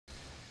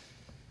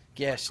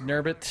Yes,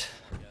 Nurbit.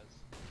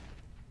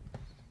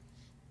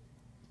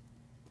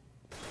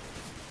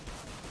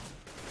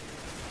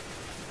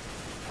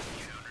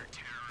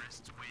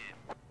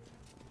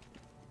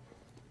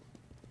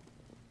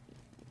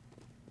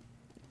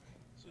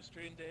 So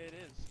stream day it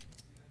is.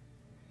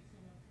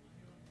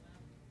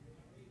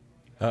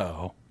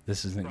 Uh-oh,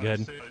 this isn't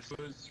good.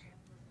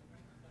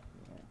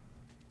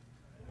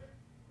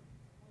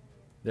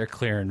 They're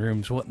clearing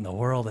rooms. What in the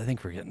world? I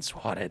think we're getting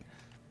swatted.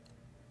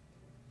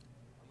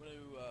 I'm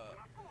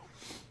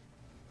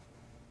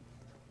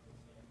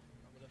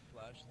gonna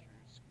flash through.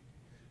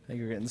 I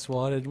think we're getting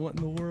swatted. What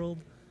in the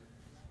world?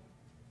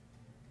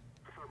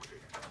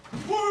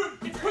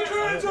 Put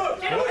your hands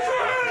up! Get on the ground!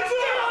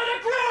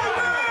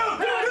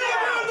 Get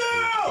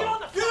on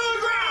the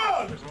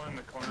ground! There's one in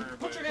the corner.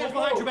 Put your hands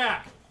behind your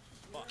back.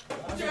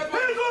 Put your hands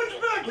behind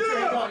your back! Put your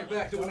hands behind your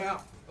back. Do it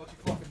now. Don't you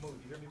fucking move.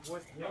 You hear me, boy?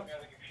 Yep.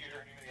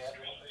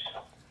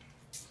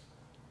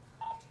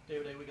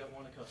 David, we got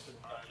one in custody.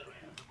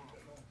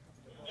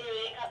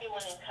 David, copy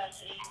one in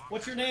custody.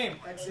 What's your name?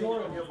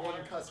 X0, we have one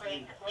in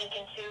custody.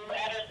 Lincoln 2,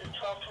 address is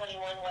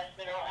 1221 West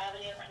Mineral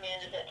Avenue.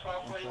 Command is at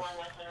 1241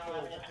 West Mineral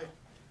Avenue.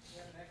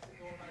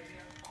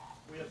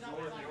 We have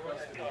Jordan in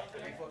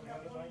custody.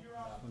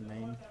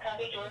 Name.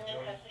 Copy Jordan in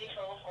custody,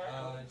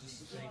 1204.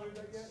 Just take.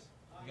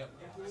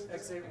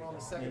 X8, we're on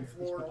the second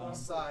floor,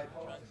 east side.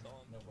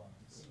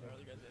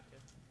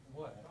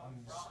 What?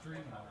 I'm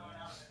streaming right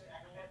now.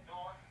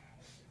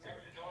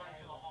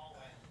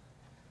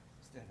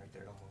 Stand right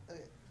there, don't move.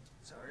 Okay.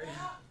 Sorry.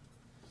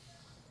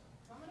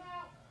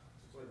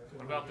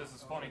 What about this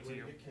is funny to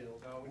you?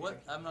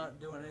 What? I'm not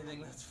doing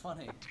anything that's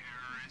funny.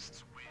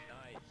 Terrorists win.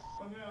 Nice.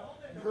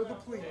 You're the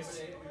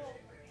police.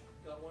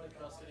 Got one in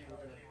custody. We're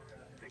gonna...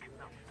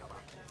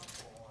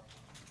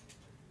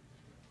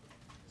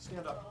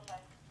 Stand up.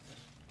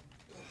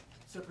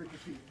 Separate your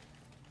feet.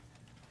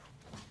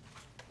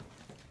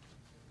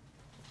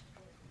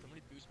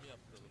 Somebody boost me up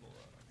for a little.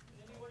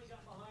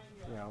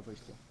 Yeah, I'll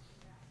boost you.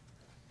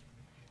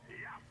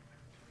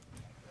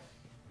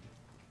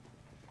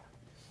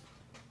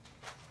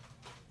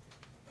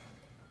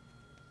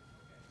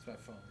 It's my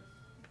phone.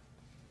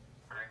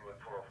 Greenwood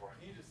 404.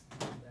 Can you just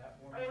do that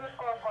for me? Greenwood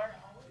 404.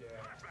 Yeah.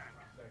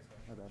 Thanks,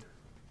 man. My bad.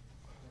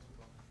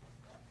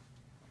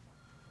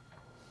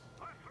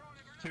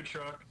 Two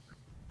truck.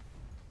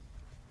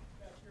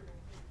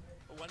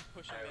 One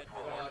pushing mid.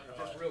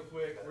 Just real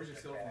quick, where's your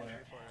cell phone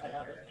at? I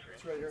have it.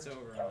 It's right here. It's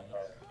over on me.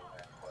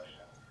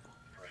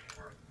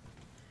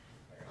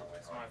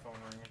 It's my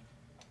phone ringing.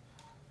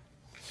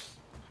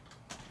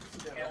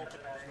 They're all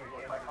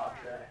behind.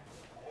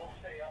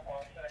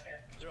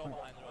 They're all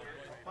going.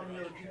 How many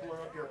other people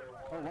are up here?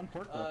 Oh, one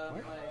pork. My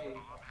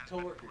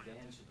coworker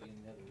Dan should be in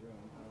the other room.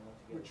 I don't know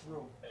if you Which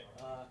room?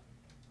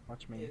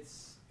 Watch me.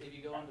 It's if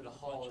you go into the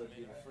hall, it'd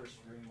be the first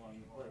room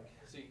on like.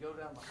 So you go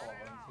down the hall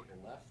and take a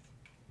left.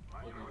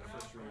 It'd be the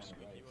first room on the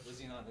right. Was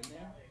he not in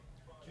there?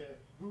 Okay.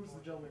 Who's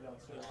the gentleman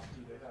downstairs?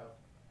 Do they have?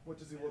 What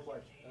does he look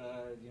like?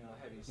 You know,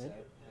 heavy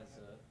set, has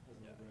a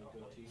little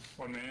goatee.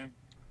 One man.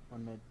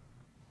 One mid.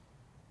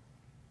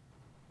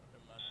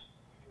 Never mind.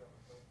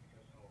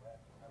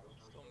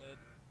 Still mid.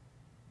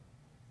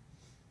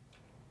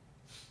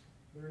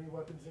 Are there any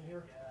weapons in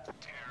here?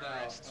 No,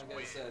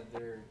 like I said,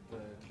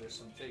 there's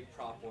some fake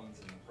prop ones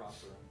in the prop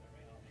room.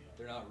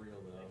 They're not real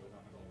though. They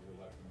don't have any real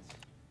weapons.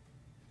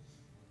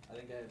 I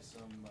think I have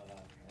some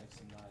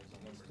knives on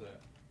this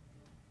clip.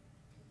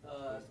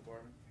 Police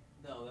department?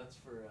 No, that's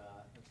for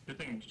Good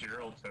thing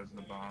Gerald has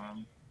the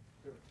bomb.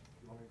 Here.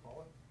 You want me to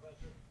call it?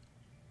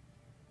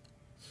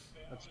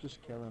 Let's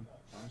just kill him,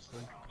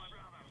 honestly.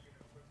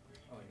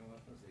 Oh, you know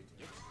what? That's 18.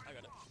 Yep, I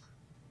got it.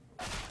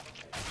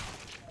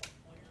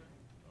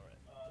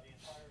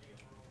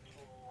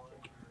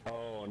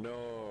 Oh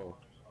no.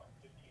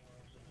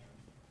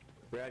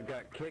 Brad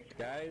got kicked,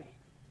 guys.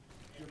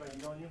 Do you have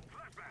ID on you?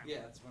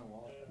 Yeah, it's my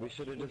wallet. We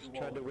should have just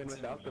tried to win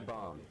without the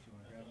bomb.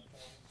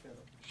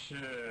 Shit.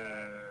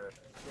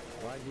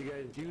 Why'd you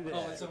guys do that?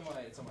 Oh, it's on my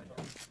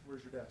desk.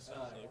 Where's your desk?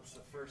 It's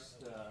the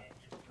first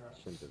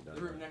Shouldn't have done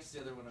the room that. next to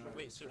the other one. I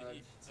Wait, so did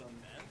he It's on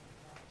man?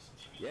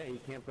 Yeah, he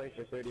can't play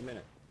for 30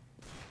 minutes.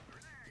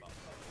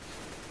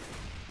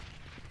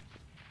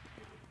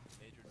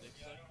 Major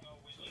Dixon.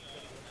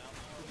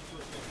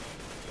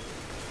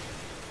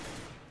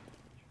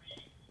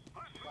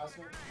 Last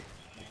name?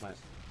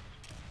 Nice.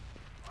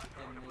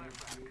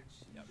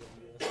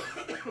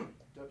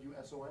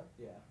 WSON?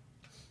 Yeah.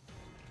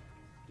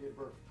 Date of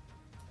birth?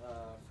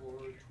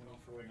 4/24/1991.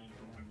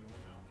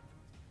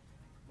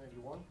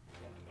 91?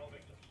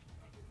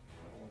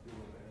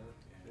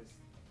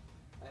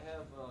 I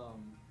have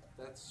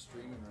that's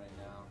streaming right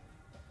now.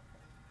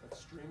 That's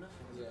streaming?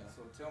 Yeah.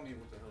 So tell me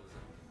what the hell is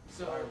that?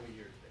 So Why are we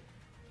here today?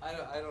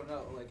 I don't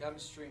know. Like I'm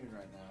streaming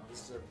right now.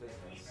 This is our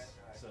business.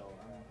 So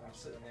I'm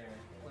sitting there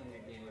playing a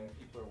game.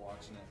 People are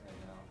watching it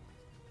right now,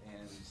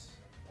 and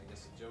I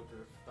guess a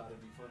Joker thought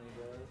it'd be funny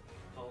to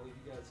call you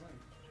guys in.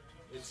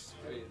 It's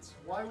great. It's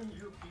Why when you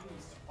hear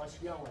police us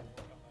yelling,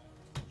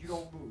 you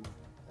don't move?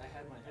 I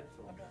had my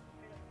headphones on.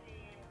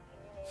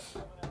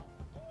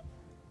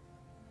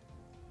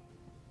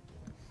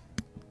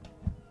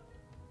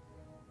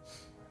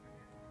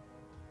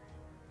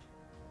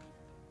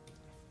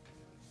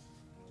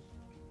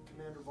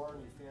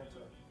 Army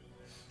Fanta.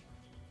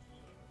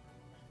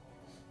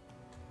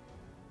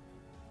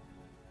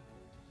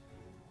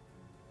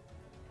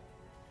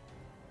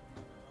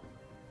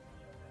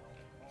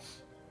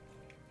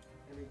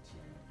 MATH.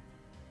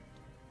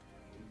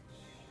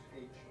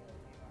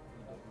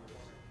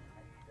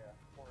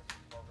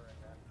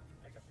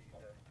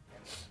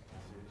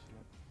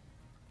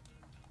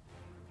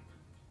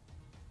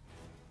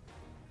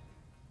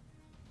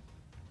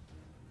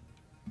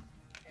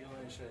 You want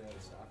me to show you how to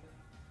stop it?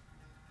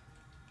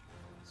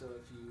 So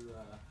if you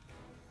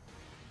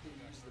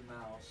use the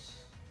mouse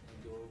and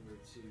go over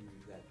to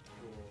that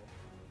little,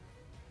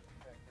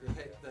 you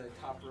hit the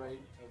top right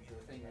of the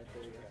thing right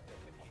there,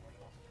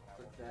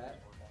 click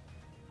that,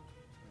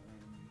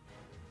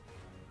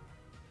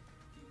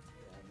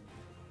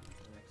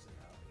 and exit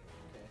out,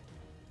 okay?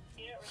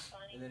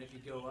 And then if you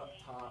go up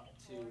top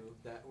to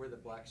that, where the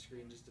black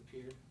screen just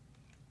appeared,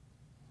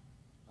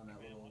 on that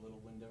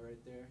little window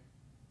right there,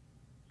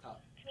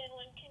 top. Command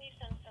 1, can you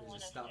send someone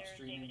There's a stop upstairs?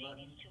 streaming David, he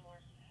button needs 2 more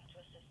to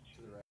assist.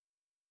 to the right.